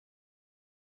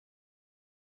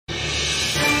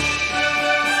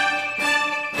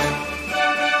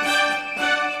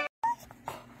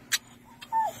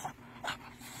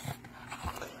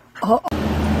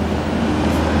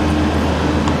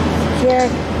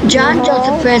John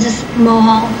Joseph Francis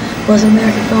Mulhall was an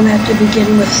American film actor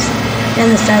beginning with in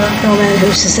the silent film and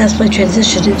who successfully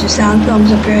transitioned into sound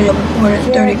films, appearing in over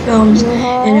 430 films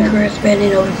in a career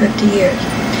spanning over 50 years.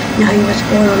 Now, he was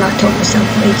born on October 7,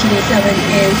 1887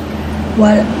 in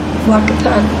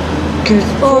Wacomico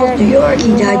Falls, New York.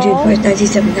 He died June 1,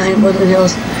 1979 in Woodland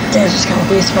Hills, Texas,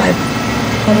 California.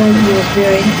 He was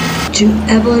married to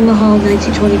Evelyn Mulhall,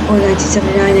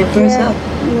 1924-1979, and Bertha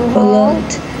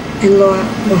Beloved and Laura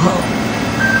Mulhall.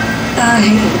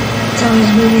 Some of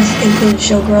his movies include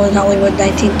Showgirl in Hollywood,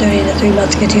 1930, The Three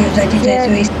Musketeers,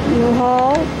 1933.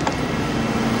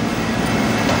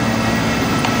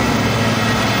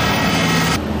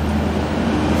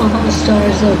 Mulhall Star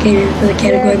is located for the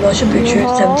category Motion Picture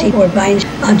at 17 or Bind.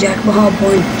 Jack Mulhall,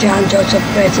 born John Joseph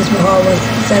Francis Mulhall, was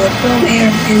the son of film heir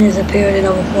and has appeared in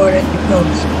over 400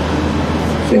 films.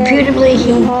 Reputably,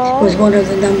 he was one of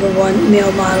the #1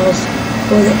 male models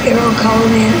for the Aero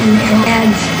Colorman and the Aero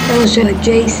Ads illustrated by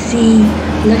J.C.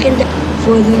 Lickend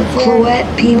for the Cloette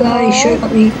Peabody Shirt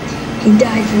Company. He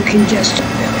died from congestion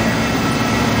failure.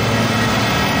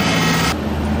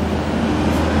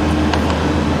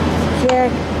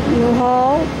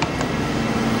 Mulhall.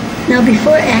 Now,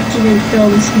 before acting in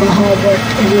films, Mulhall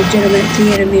worked in legitimate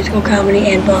theater, musical comedy,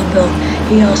 and vaudeville.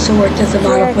 He also worked as a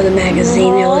model for the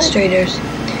magazine Illustrators.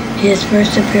 His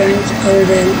first appearance, other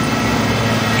than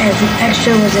as an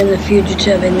extra, was in The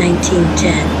Fugitive in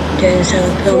 1910. During the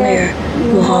silent film era,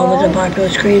 Mulhall was a popular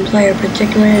screenplayer,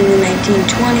 particularly in the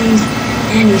 1920s,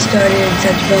 and he started in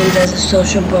such films as The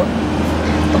Social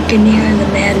Buccaneer, The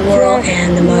Mad World,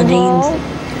 and The Modines.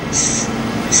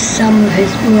 Some of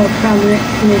his more prominent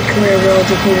mid-career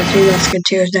roles include The Three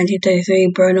Musketeers,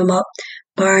 1933, Burn 'Em Up,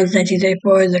 Barnes,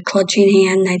 1934, The Clutching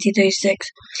Hand, 1936.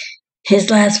 His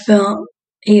last film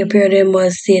he appeared in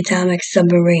was The Atomic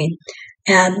Submarine.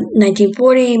 In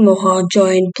 1940, Mulhall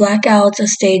joined Blackouts, a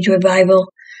stage revival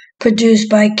produced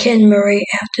by Ken Murray.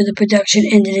 After the production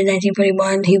ended in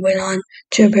 1941, he went on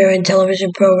to appear in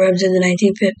television programs in the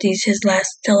 1950s. His last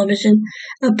television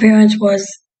appearance was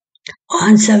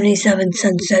on 77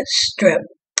 Sunset Strip.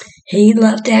 He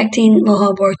left acting.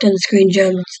 Mulhall worked on the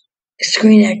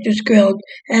Screen Actors Guild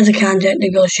as a contract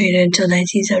negotiator until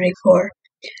 1974.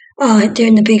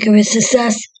 During the peak of his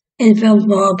success in films,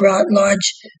 Mulhall brought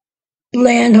large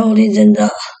land holdings in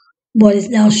what is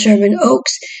now Sherman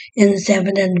Oaks in the San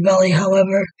Fernando Valley.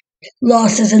 However,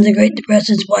 losses in the Great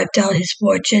Depression wiped out his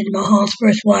fortune. Mulhall's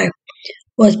first wife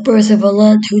was Bertha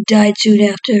Beloved, who died soon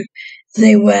after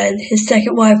they wed. His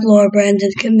second wife, Laura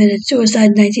Brandon, committed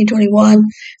suicide in 1921.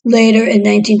 Later, in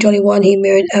 1921, he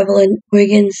married Evelyn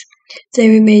Wiggins. They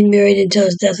remained married until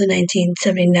his death in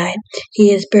 1979.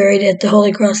 He is buried at the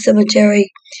Holy Cross Cemetery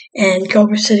in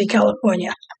Culver City,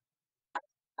 California.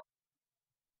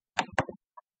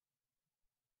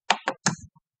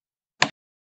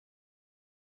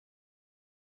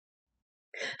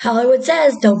 Hollywood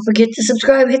Says. Don't forget to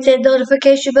subscribe, hit that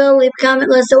notification bell, leave a comment,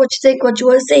 let us know what you think, what you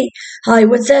want to see.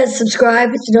 Hollywood Says. Subscribe,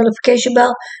 hit the notification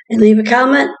bell, and leave a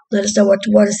comment. Let us know what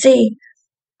you want to see.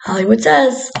 Hollywood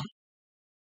Says.